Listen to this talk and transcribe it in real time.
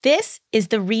This is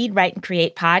the Read, Write, and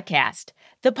Create podcast,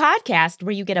 the podcast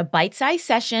where you get a bite-sized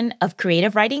session of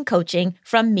creative writing coaching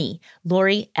from me,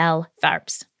 Lori L.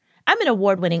 Tharps. I'm an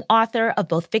award-winning author of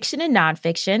both fiction and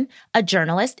nonfiction, a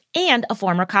journalist, and a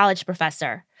former college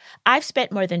professor. I've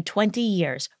spent more than 20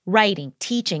 years writing,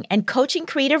 teaching, and coaching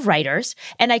creative writers,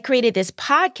 and I created this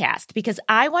podcast because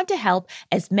I want to help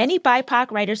as many BIPOC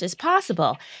writers as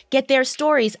possible get their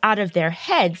stories out of their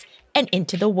heads and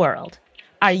into the world.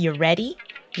 Are you ready?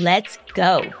 Let's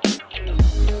go.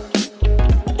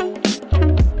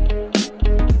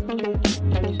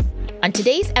 On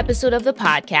today's episode of the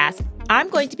podcast, I'm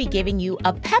going to be giving you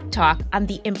a pep talk on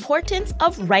the importance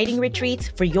of writing retreats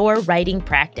for your writing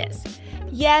practice.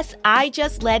 Yes, I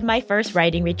just led my first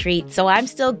writing retreat, so I'm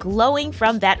still glowing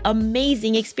from that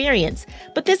amazing experience.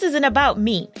 But this isn't about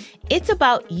me. It's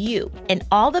about you and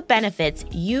all the benefits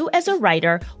you as a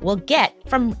writer will get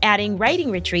from adding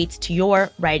writing retreats to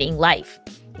your writing life.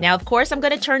 Now, of course, I'm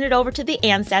going to turn it over to the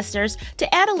ancestors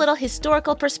to add a little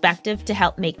historical perspective to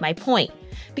help make my point.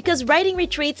 Because writing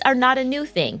retreats are not a new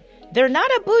thing. They're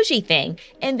not a bougie thing,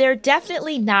 and they're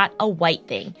definitely not a white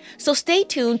thing. So stay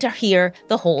tuned to hear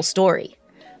the whole story.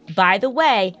 By the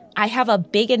way, I have a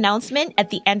big announcement at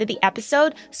the end of the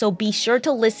episode, so be sure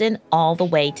to listen all the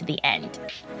way to the end.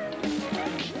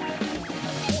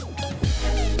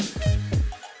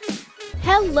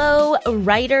 Hello,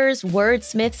 writers,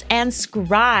 wordsmiths, and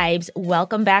scribes.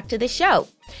 Welcome back to the show.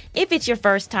 If it's your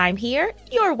first time here,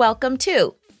 you're welcome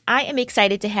too. I am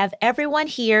excited to have everyone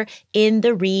here in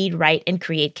the Read, Write, and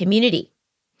Create community.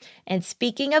 And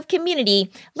speaking of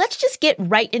community, let's just get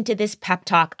right into this pep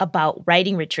talk about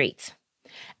writing retreats.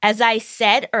 As I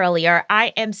said earlier,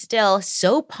 I am still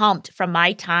so pumped from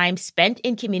my time spent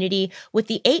in community with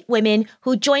the 8 women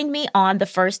who joined me on the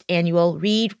first annual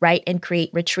Read, Write, and Create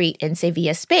retreat in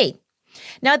Sevilla, Spain.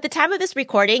 Now, at the time of this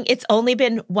recording, it's only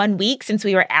been 1 week since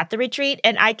we were at the retreat,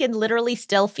 and I can literally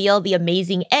still feel the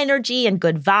amazing energy and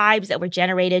good vibes that were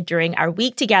generated during our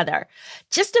week together.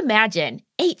 Just imagine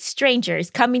 8 strangers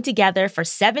coming together for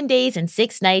 7 days and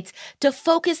 6 nights to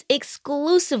focus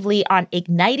exclusively on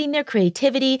igniting their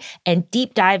creativity and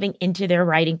deep diving into their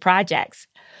writing projects.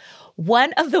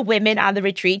 One of the women on the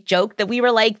retreat joked that we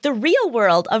were like the real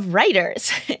world of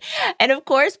writers. And of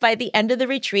course, by the end of the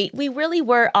retreat, we really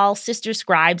were all sister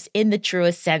scribes in the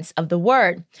truest sense of the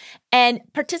word. And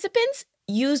participants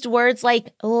used words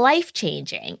like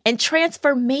life-changing and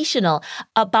transformational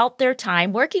about their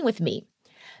time working with me.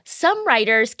 Some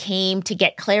writers came to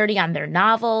get clarity on their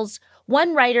novels.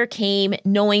 One writer came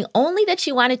knowing only that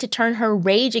she wanted to turn her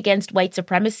rage against white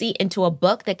supremacy into a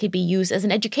book that could be used as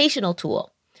an educational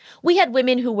tool. We had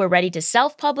women who were ready to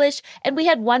self-publish, and we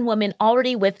had one woman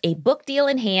already with a book deal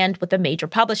in hand with a major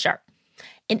publisher.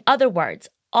 In other words,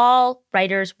 all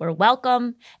writers were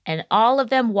welcome, and all of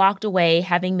them walked away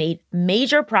having made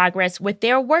major progress with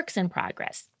their works in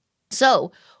progress.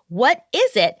 So, what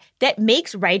is it that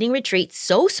makes writing retreats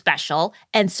so special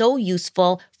and so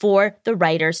useful for the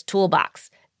writer's toolbox?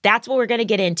 That's what we're going to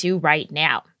get into right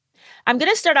now. I'm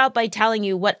going to start out by telling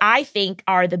you what I think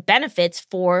are the benefits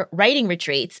for writing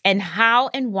retreats and how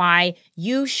and why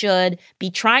you should be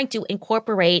trying to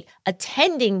incorporate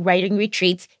attending writing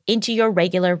retreats into your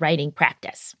regular writing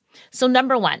practice. So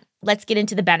number 1, let's get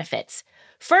into the benefits.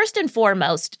 First and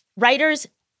foremost, writers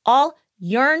all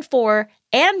yearn for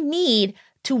and need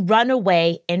to run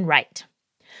away and write.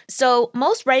 So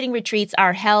most writing retreats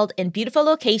are held in beautiful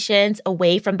locations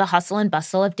away from the hustle and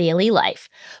bustle of daily life.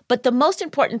 But the most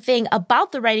important thing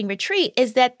about the writing retreat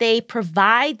is that they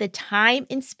provide the time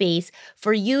and space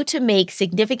for you to make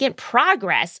significant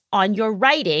progress on your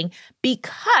writing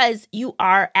because you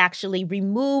are actually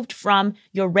removed from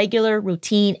your regular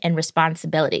routine and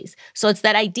responsibilities. So it's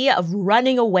that idea of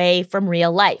running away from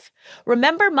real life.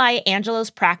 Remember Maya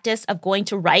Angelou's practice of going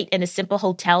to write in a simple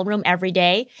hotel room every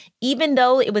day, even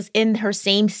though it was in her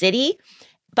same city?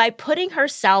 By putting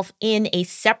herself in a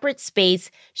separate space,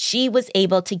 she was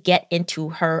able to get into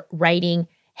her writing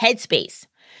headspace.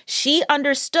 She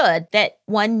understood that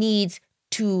one needs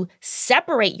to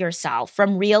separate yourself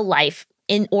from real life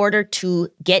in order to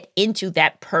get into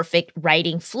that perfect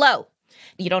writing flow.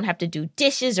 You don't have to do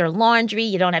dishes or laundry.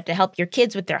 You don't have to help your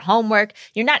kids with their homework.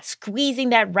 You're not squeezing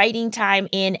that writing time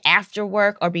in after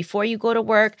work or before you go to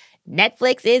work.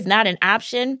 Netflix is not an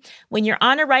option. When you're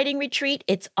on a writing retreat,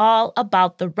 it's all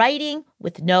about the writing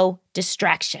with no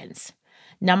distractions.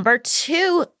 Number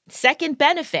 2 Second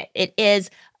benefit, it is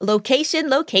location,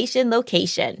 location,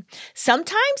 location.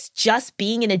 Sometimes just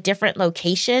being in a different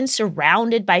location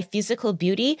surrounded by physical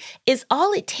beauty is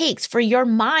all it takes for your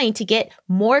mind to get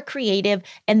more creative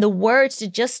and the words to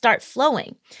just start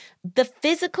flowing. The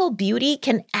physical beauty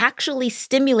can actually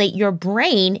stimulate your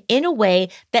brain in a way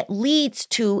that leads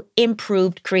to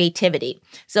improved creativity.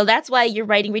 So that's why your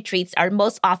writing retreats are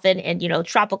most often in,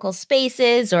 tropical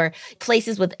spaces or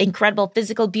places with incredible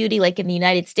physical beauty. Like in the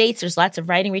United States, there's lots of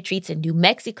writing retreats in New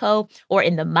Mexico or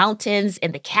in the mountains,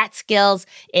 in the Catskills,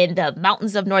 in the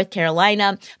mountains of North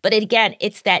Carolina. But again,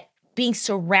 it's that being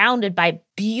surrounded by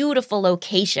beautiful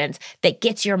locations that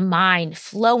gets your mind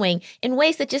flowing in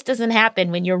ways that just doesn't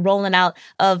happen when you're rolling out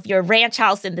of your ranch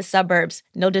house in the suburbs.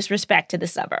 No disrespect to the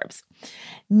suburbs.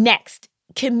 Next,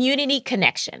 community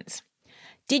connections.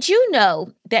 Did you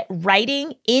know that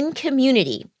writing in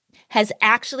community has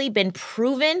actually been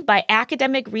proven by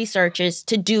academic researchers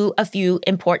to do a few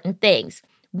important things?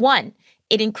 1,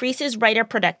 it increases writer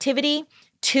productivity.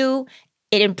 2,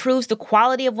 it improves the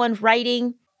quality of one's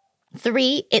writing.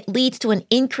 3, it leads to an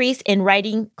increase in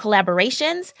writing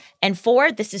collaborations. And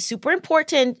 4, this is super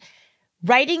important,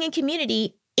 writing in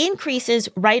community increases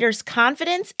writers'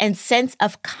 confidence and sense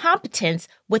of competence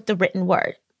with the written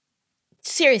word.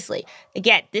 Seriously,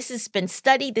 again, this has been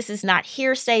studied. This is not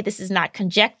hearsay. This is not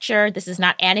conjecture. This is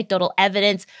not anecdotal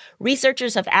evidence.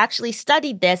 Researchers have actually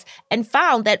studied this and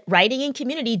found that writing in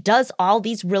community does all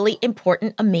these really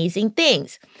important, amazing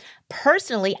things.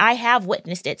 Personally, I have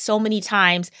witnessed it so many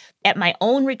times at my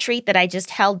own retreat that I just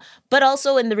held, but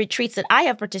also in the retreats that I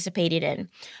have participated in.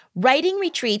 Writing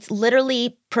retreats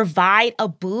literally provide a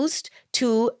boost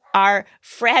to our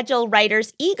fragile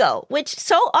writer's ego, which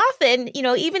so often,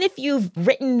 even if you've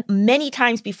written many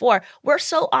times before, we're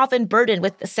so often burdened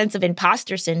with a sense of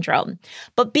imposter syndrome.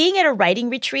 But being at a writing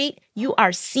retreat, you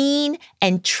are seen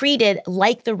and treated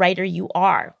like the writer you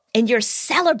are. And you're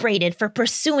celebrated for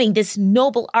pursuing this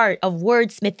noble art of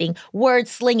wordsmithing, word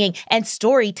slinging, and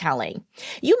storytelling.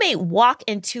 You may walk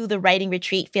into the writing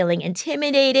retreat feeling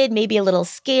intimidated, maybe a little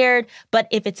scared, but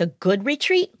if it's a good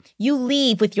retreat, you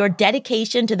leave with your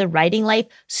dedication to the writing life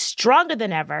stronger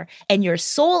than ever and your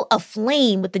soul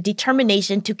aflame with the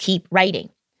determination to keep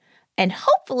writing. And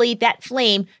hopefully that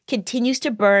flame continues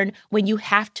to burn when you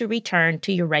have to return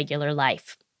to your regular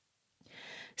life.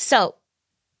 So,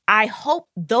 I hope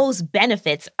those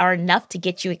benefits are enough to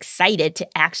get you excited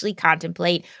to actually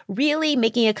contemplate really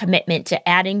making a commitment to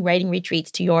adding writing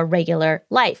retreats to your regular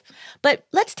life. But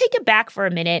let's take it back for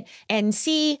a minute and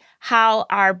see how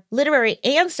our literary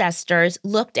ancestors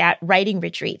looked at writing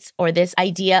retreats or this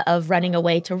idea of running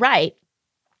away to write.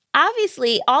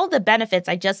 Obviously, all the benefits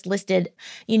I just listed,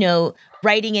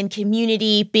 writing in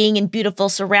community, being in beautiful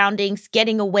surroundings,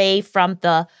 getting away from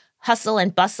the hustle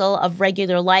and bustle of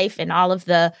regular life and all of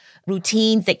the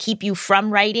routines that keep you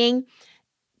from writing.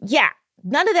 Yeah,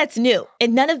 none of that's new.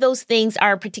 And none of those things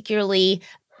are particularly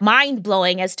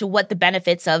mind-blowing as to what the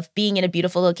benefits of being in a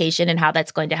beautiful location and how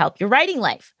that's going to help your writing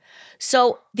life.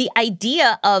 So the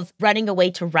idea of running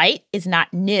away to write is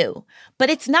not new, but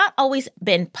it's not always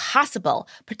been possible,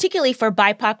 particularly for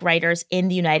BIPOC writers in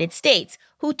the United States,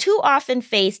 who too often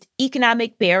faced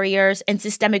economic barriers and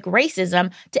systemic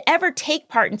racism to ever take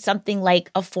part in something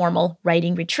like a formal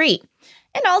writing retreat.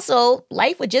 And also,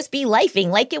 life would just be lifing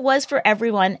like it was for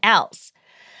everyone else.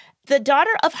 The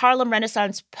daughter of Harlem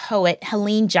Renaissance poet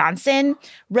Helene Johnson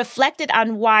reflected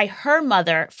on why her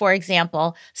mother, for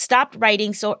example, stopped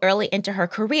writing so early into her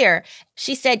career.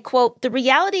 She said, quote, "The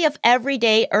reality of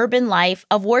everyday urban life,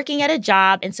 of working at a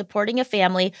job and supporting a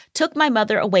family, took my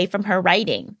mother away from her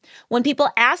writing. When people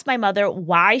asked my mother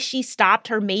why she stopped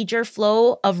her major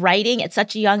flow of writing at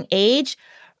such a young age,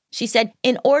 she said,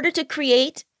 in order to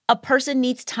create, a person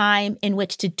needs time in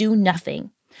which to do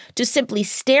nothing, to simply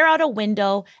stare out a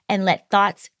window and let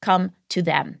thoughts come to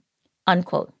them,"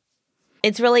 unquote.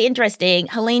 It's really interesting.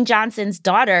 Helene Johnson's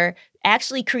daughter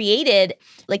actually created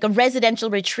like a residential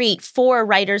retreat for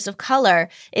writers of color.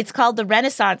 It's called the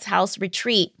Renaissance House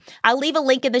Retreat. I'll leave a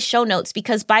link in the show notes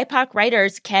because BIPOC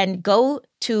writers can go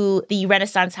to the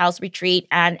Renaissance House Retreat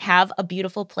and have a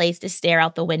beautiful place to stare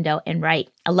out the window and write.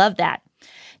 I love that.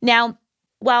 Now,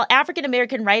 while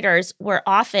African-American writers were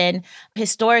often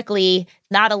historically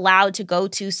not allowed to go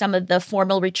to some of the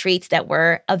formal retreats that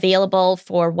were available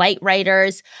for white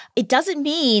writers, it doesn't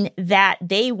mean that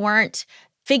they weren't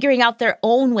figuring out their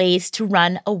own ways to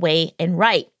run away and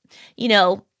write.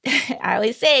 I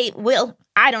always say,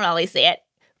 I don't always say it,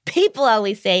 People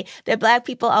always say that Black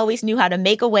people always knew how to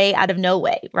make a way out of no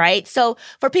way, right? So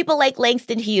for people like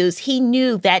Langston Hughes, he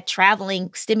knew that traveling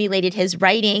stimulated his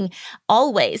writing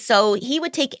always. So he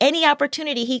would take any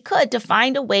opportunity he could to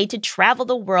find a way to travel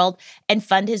the world and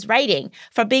fund his writing.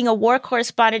 From being a war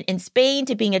correspondent in Spain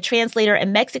to being a translator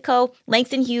in Mexico,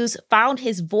 Langston Hughes found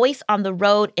his voice on the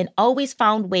road and always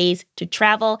found ways to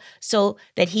travel so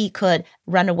that he could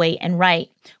run away and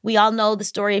write. We all know the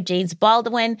story of James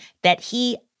Baldwin, that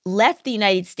he left the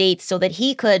United States so that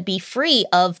he could be free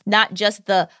of not just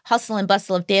the hustle and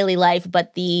bustle of daily life,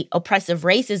 but the oppressive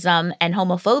racism and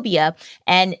homophobia.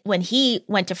 And when he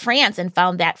went to France and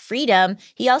found that freedom,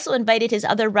 he also invited his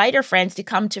other writer friends to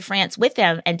come to France with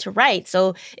him and to write.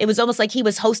 So it was almost like he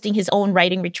was hosting his own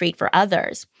writing retreat for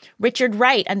others. Richard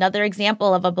Wright, another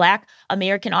example of a Black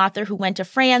American author who went to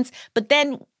France, but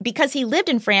then because he lived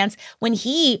in France, when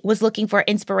he was looking for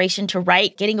inspiration to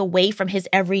write, getting away from his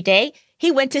everyday, he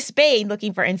went to Spain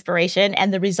looking for inspiration,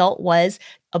 and the result was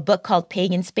a book called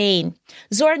Pagan Spain.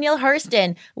 Zora Neale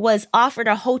Hurston was offered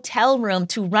a hotel room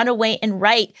to run away and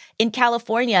write in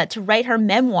California, to write her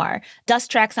memoir,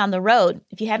 Dust Tracks on the Road.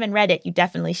 If you haven't read it, you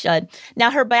definitely should.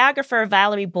 Now, her biographer,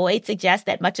 Valerie Boyd, suggests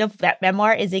that much of that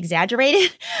memoir is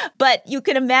exaggerated, but you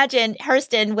can imagine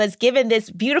Hurston was given this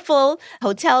beautiful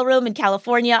hotel room in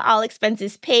California, all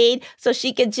expenses paid, so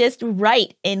she could just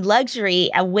write in luxury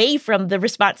away from the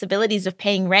responsibilities of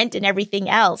paying rent and everything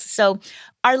else. So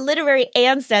our literary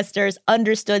ancestors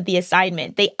understood the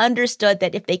assignment. They understood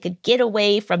that if they could get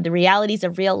away from the realities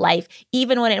of real life,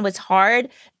 even when it was hard,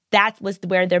 that was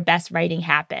where their best writing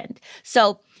happened.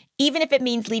 So even if it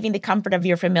means leaving the comfort of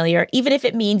your familiar, even if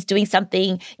it means doing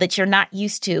something that you're not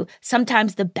used to,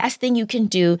 sometimes the best thing you can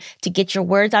do to get your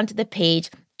words onto the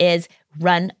page is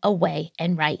run away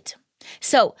and write.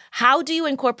 So how do you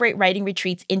incorporate writing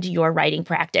retreats into your writing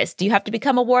practice? Do you have to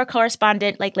become a war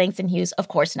correspondent like Langston Hughes? Of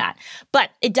course not. But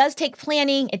it does take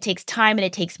planning, it takes time, and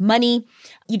it takes money.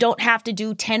 You don't have to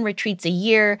do 10 retreats a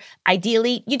year.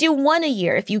 Ideally, you do one a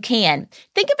year if you can.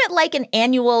 Think of it like an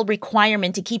annual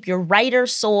requirement to keep your writer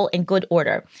soul in good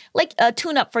order, like a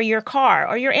tune-up for your car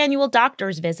or your annual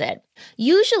doctor's visit.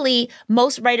 Usually,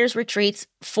 most writers' retreats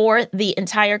for the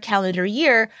entire calendar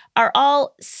year are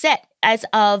all set as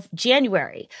of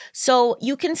January. So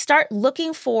you can start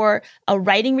looking for a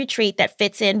writing retreat that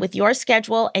fits in with your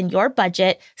schedule and your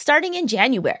budget starting in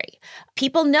January.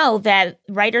 People know that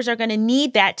writers are going to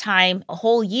need that time a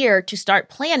whole year to start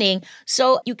planning.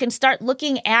 So you can start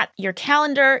looking at your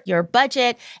calendar, your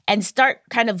budget, and start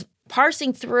kind of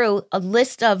parsing through a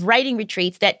list of writing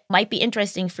retreats that might be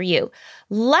interesting for you.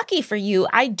 Lucky for you,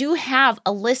 I do have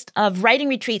a list of writing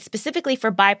retreats specifically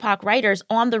for BIPOC writers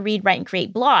on the Read, Write, and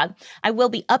Create blog. I will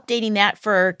be updating that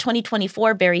for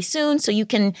 2024 very soon, so you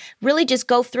can really just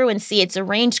go through and see. It's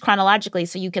arranged chronologically,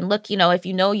 so you can look, if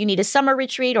you know you need a summer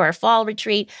retreat or a fall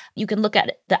retreat, you can look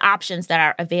at the options that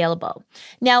are available.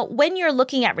 Now, when you're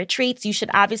looking at retreats, you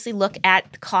should obviously look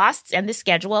at the costs and the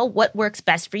schedule, what works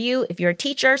best for you. If you're a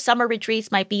teacher, summer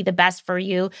retreats might be the best for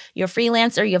you. You're a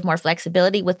freelancer, you have more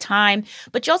flexibility with time.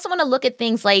 But you also want to look at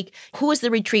things like, who is the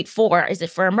retreat for? Is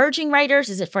it for emerging writers?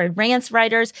 Is it for advanced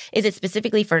writers? Is it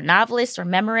specifically for novelists or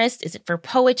memorists? Is it for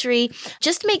poetry?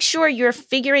 Just make sure you're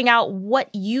figuring out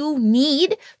what you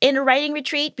need in a writing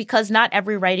retreat, because not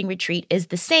every writing retreat is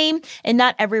the same and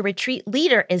not every retreat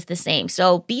leader is the same.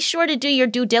 So be sure to do your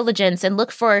due diligence and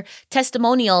look for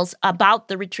testimonials about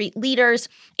the retreat leaders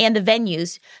and the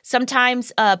venues.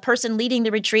 Sometimes a person leading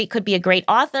the retreat could be a great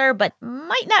author, but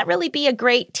might not really be a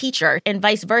great teacher, and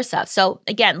vice versa. So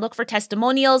again, look for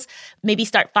testimonials, maybe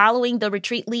start following the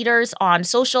retreat leaders on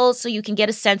socials so you can get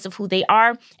a sense of who they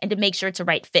are and to make sure it's a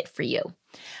right fit for you.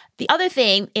 The other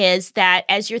thing is that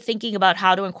as you're thinking about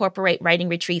how to incorporate writing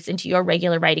retreats into your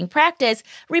regular writing practice,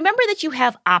 remember that you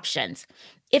have options.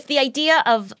 If the idea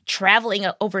of traveling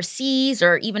overseas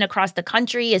or even across the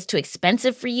country is too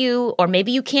expensive for you, or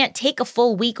maybe you can't take a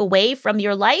full week away from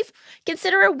your life,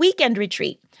 consider a weekend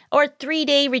retreat or a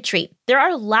 3-day retreat. There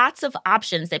are lots of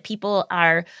options that people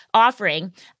are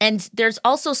offering, and there's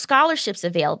also scholarships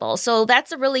available. So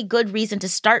that's a really good reason to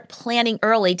start planning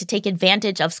early to take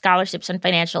advantage of scholarships and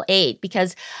financial aid,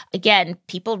 because again,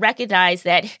 people recognize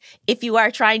that if you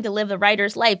are trying to live the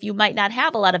writer's life, you might not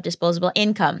have a lot of disposable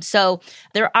income. So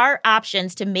there are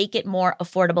options to make it more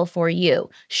affordable for you.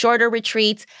 Shorter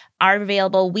retreats are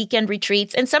available, weekend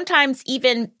retreats, and sometimes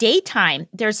even daytime.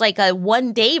 There's like a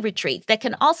 1-day retreat that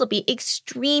can also be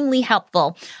extremely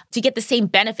helpful to get the same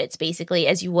benefits basically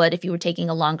as you would if you were taking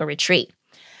a longer retreat.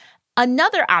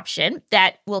 Another option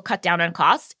that will cut down on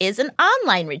costs is an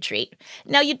online retreat.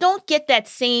 Now, you don't get that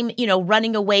same,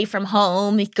 running away from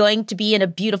home, going to be in a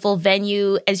beautiful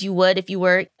venue as you would if you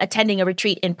were attending a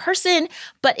retreat in person,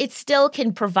 but it still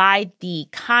can provide the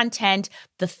content,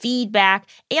 the feedback,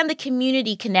 and the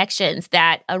community connections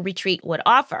that a retreat would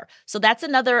offer. So that's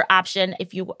another option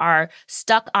if you are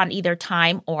stuck on either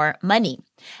time or money.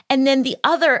 And then the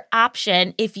other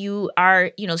option, if you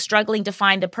are, struggling to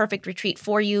find the perfect retreat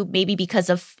for you, maybe because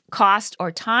of cost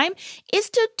or time, is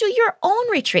to do your own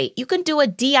retreat. You can do a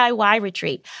DIY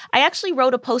retreat. I actually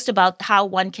wrote a post about how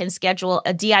one can schedule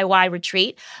a DIY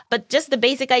retreat, but just the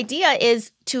basic idea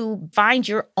is to find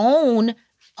your own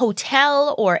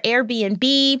hotel or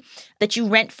Airbnb that you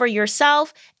rent for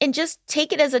yourself and just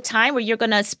take it as a time where you're going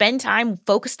to spend time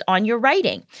focused on your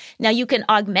writing. Now, you can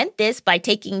augment this by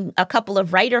taking a couple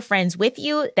of writer friends with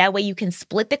you. That way you can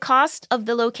split the cost of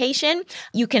the location.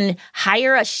 You can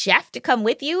hire a chef to come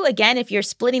with you, again, if you're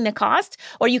splitting the cost,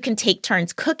 or you can take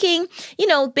turns cooking.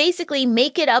 Basically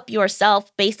make it up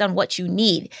yourself based on what you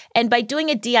need. And by doing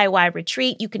a DIY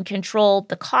retreat, you can control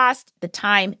the cost, the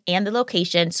time, and the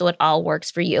location so it all works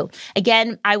for you.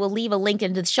 Again, I will leave a link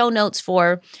into the show notes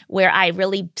for where I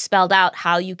really spelled out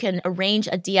how you can arrange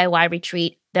a DIY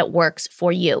retreat that works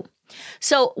for you.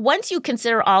 So once you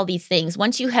consider all these things,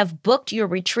 once you have booked your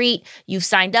retreat, you've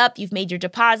signed up, you've made your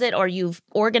deposit, or you've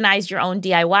organized your own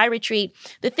DIY retreat,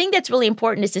 the thing that's really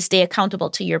important is to stay accountable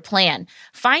to your plan.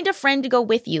 Find a friend to go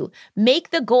with you.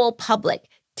 Make the goal public.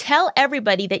 Tell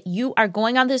everybody that you are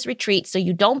going on this retreat so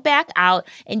you don't back out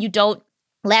and you don't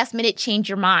last minute change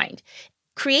your mind.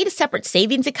 Create a separate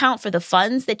savings account for the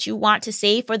funds that you want to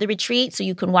save for the retreat so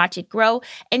you can watch it grow.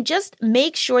 And just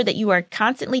make sure that you are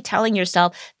constantly telling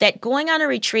yourself that going on a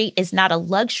retreat is not a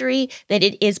luxury, that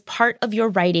it is part of your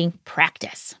writing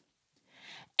practice.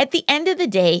 At the end of the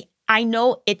day, I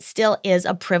know it still is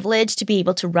a privilege to be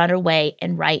able to run away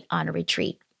and write on a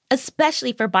retreat,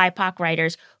 especially for BIPOC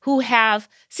writers who have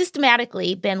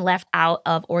systematically been left out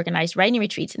of organized writing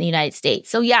retreats in the United States.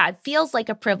 So yeah, it feels like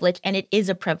a privilege, and it is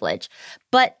a privilege,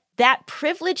 but that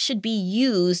privilege should be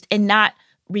used and not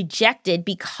rejected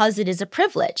because it is a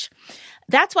privilege.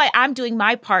 That's why I'm doing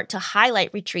my part to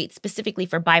highlight retreats specifically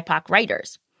for BIPOC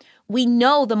writers. We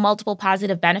know the multiple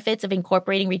positive benefits of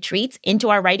incorporating retreats into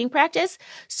our writing practice,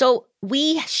 so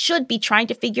we should be trying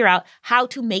to figure out how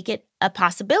to make it a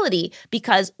possibility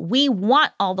because we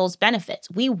want all those benefits.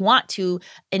 We want to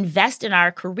invest in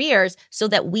our careers so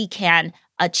that we can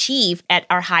achieve at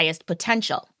our highest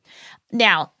potential.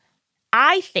 Now,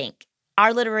 I think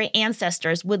our literary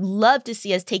ancestors would love to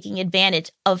see us taking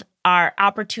advantage of our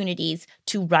opportunities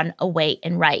to run away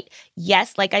and write.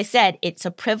 Yes, like I said, it's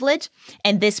a privilege,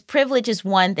 and this privilege is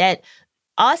one that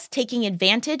us taking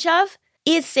advantage of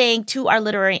is saying to our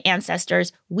literary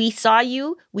ancestors, we saw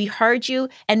you, we heard you,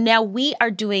 and now we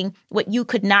are doing what you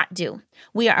could not do.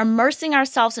 We are immersing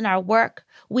ourselves in our work.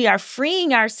 We are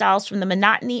freeing ourselves from the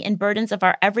monotony and burdens of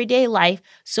our everyday life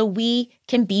so we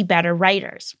can be better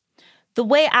writers. The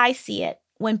way I see it,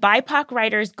 when BIPOC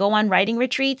writers go on writing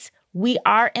retreats, we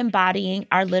are embodying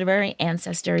our literary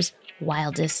ancestors'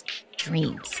 wildest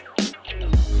dreams.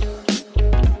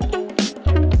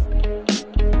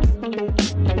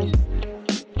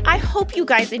 I hope you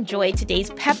guys enjoyed today's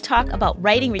pep talk about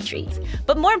writing retreats.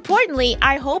 But more importantly,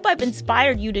 I hope I've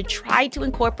inspired you to try to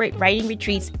incorporate writing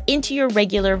retreats into your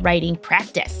regular writing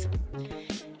practice.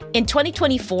 In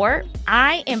 2024,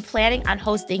 I am planning on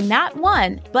hosting not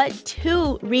one, but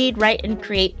 2 Read, Write, and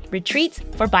Create retreats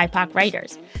for BIPOC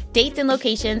writers. Dates and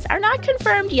locations are not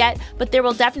confirmed yet, but there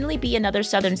will definitely be another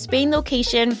Southern Spain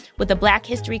location with a Black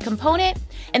history component.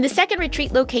 And the second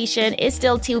retreat location is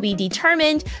still to be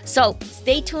determined. So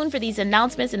stay tuned for these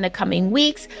announcements in the coming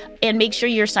weeks and make sure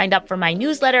you're signed up for my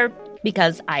newsletter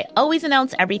because I always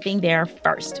announce everything there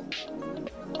first.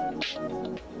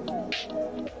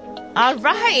 All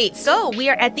right, so we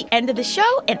are at the end of the show,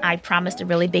 and I promised a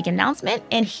really big announcement,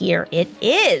 and here it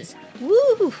is.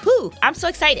 Woo-hoo-hoo. I'm so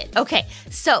excited. Okay,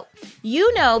 so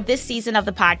this season of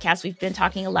the podcast, we've been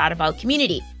talking a lot about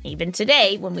community. Even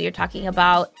today, when we are talking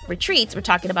about retreats, we're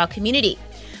talking about community.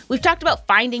 We've talked about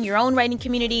finding your own writing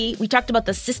community. We talked about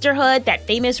the Sisterhood, that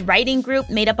famous writing group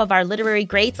made up of our literary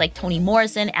greats like Toni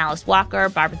Morrison, Alice Walker,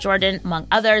 Barbara Jordan, among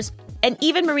others. And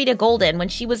even Marita Golden, when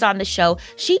she was on the show,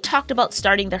 she talked about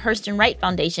starting the Hurston Wright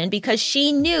Foundation because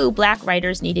she knew Black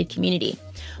writers needed community.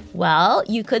 Well,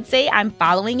 you could say I'm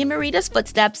following in Marita's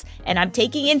footsteps and I'm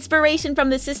taking inspiration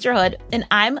from the Sisterhood, and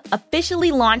I'm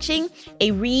officially launching a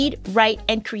Read, Write,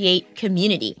 and Create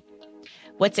community.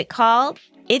 What's it called?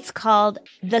 It's called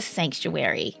The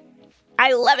Sanctuary.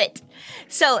 I love it.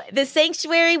 So the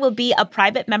Sanctuary will be a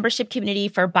private membership community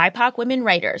for BIPOC women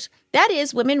writers. That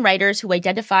is, women writers who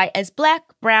identify as Black,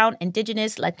 Brown,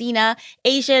 Indigenous, Latina,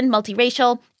 Asian,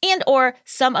 multiracial, and or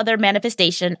some other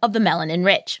manifestation of the melanin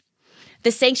rich.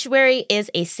 The Sanctuary is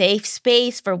a safe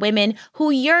space for women who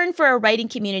yearn for a writing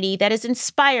community that is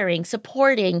inspiring,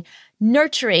 supporting,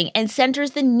 nurturing, and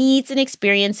centers the needs and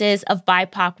experiences of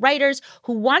BIPOC writers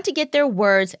who want to get their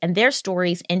words and their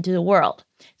stories into the world.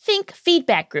 Think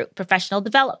feedback group, professional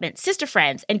development, sister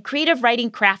friends, and creative writing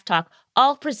craft talk,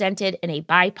 all presented in a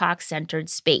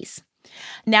BIPOC-centered space.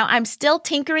 Now, I'm still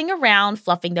tinkering around,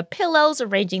 fluffing the pillows,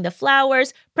 arranging the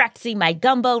flowers, practicing my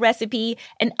gumbo recipe,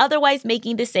 and otherwise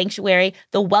making the Sanctuary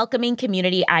the welcoming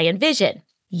community I envision.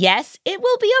 Yes, it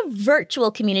will be a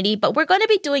virtual community, but we're going to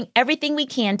be doing everything we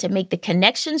can to make the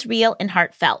connections real and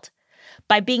heartfelt.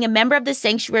 By being a member of the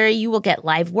Sanctuary, you will get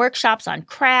live workshops on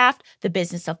craft, the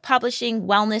business of publishing,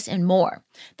 wellness, and more.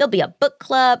 There'll be a book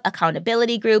club,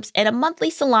 accountability groups, and a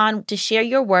monthly salon to share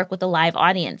your work with a live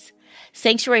audience.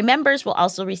 Sanctuary members will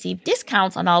also receive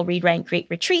discounts on all Read, Write, and Create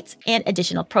retreats and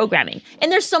additional programming.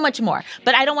 And there's so much more,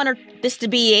 but I don't want this to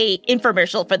be an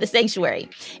infomercial for the Sanctuary.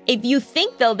 If you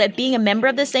think, though, that being a member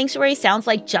of the Sanctuary sounds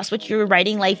like just what your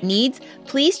writing life needs,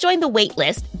 please join the wait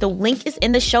list. The link is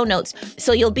in the show notes,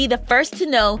 so you'll be the first to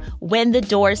know when the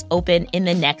doors open in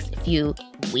the next few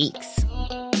weeks.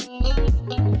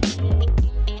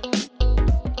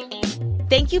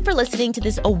 Thank you for listening to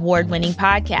this award-winning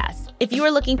podcast. If you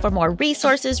are looking for more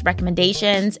resources,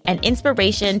 recommendations, and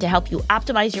inspiration to help you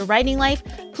optimize your writing life,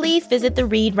 please visit the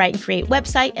Read, Write, and Create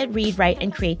website at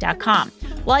readwriteandcreate.com.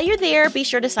 While you're there, be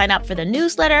sure to sign up for the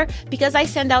newsletter because I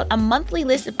send out a monthly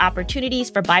list of opportunities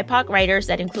for BIPOC writers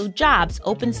that include jobs,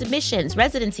 open submissions,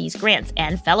 residencies, grants,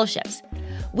 and fellowships.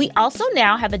 We also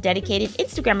now have a dedicated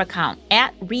Instagram account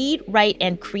at Read, Write,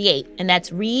 and Create, and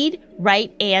that's Read,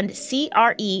 Write, and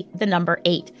CRE,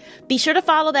 8. Be sure to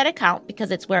follow that account because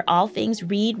it's where all things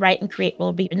Read, Write, and Create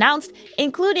will be announced,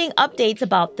 including updates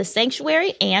about the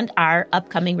Sanctuary and our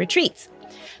upcoming retreats.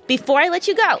 Before I let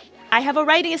you go, I have a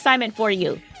writing assignment for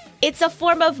you. It's a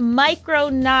form of micro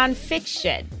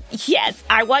nonfiction. Yes,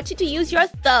 I want you to use your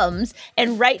thumbs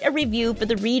and write a review for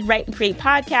the Read, Write, and Create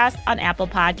podcast on Apple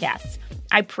Podcasts.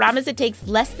 I promise it takes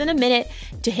less than a minute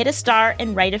to hit a star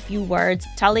and write a few words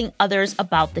telling others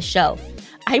about the show.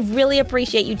 I really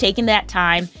appreciate you taking that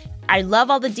time. I love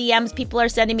all the DMs people are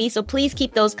sending me, so please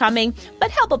keep those coming,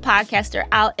 but help a podcaster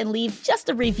out and leave just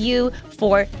a review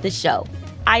for the show.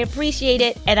 I appreciate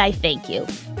it, and I thank you.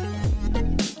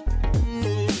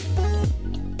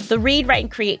 The Read, Write,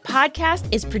 and Create podcast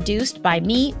is produced by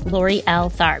me, Lori L.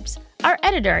 Tharbs. Our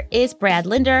editor is Brad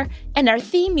Linder, and our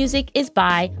theme music is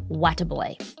by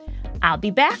Wataboy. I'll be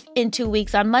back in 2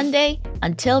 weeks on Monday.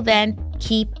 Until then,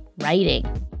 keep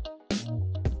writing.